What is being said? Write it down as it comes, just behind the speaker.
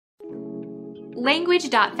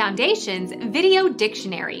Language.Foundation's Video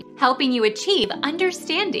Dictionary, helping you achieve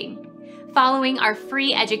understanding. Following our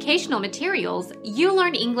free educational materials, you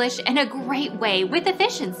learn English in a great way with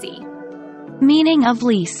efficiency. Meaning of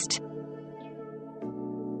least.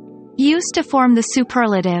 Used to form the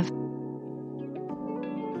superlative.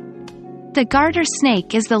 The garter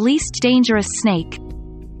snake is the least dangerous snake.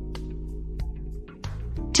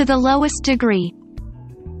 To the lowest degree.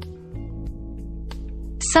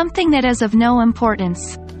 Something that is of no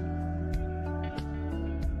importance.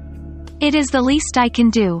 It is the least I can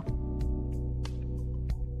do.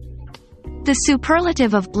 The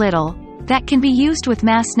superlative of little, that can be used with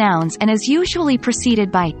mass nouns and is usually preceded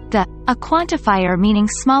by the, a quantifier meaning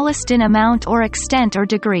smallest in amount or extent or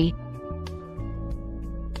degree.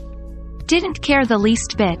 Didn't care the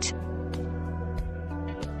least bit.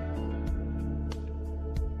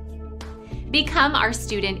 Become our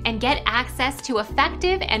student and get access to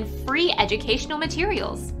effective and free educational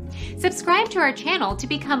materials. Subscribe to our channel to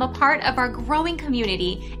become a part of our growing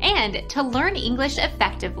community and to learn English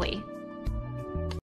effectively.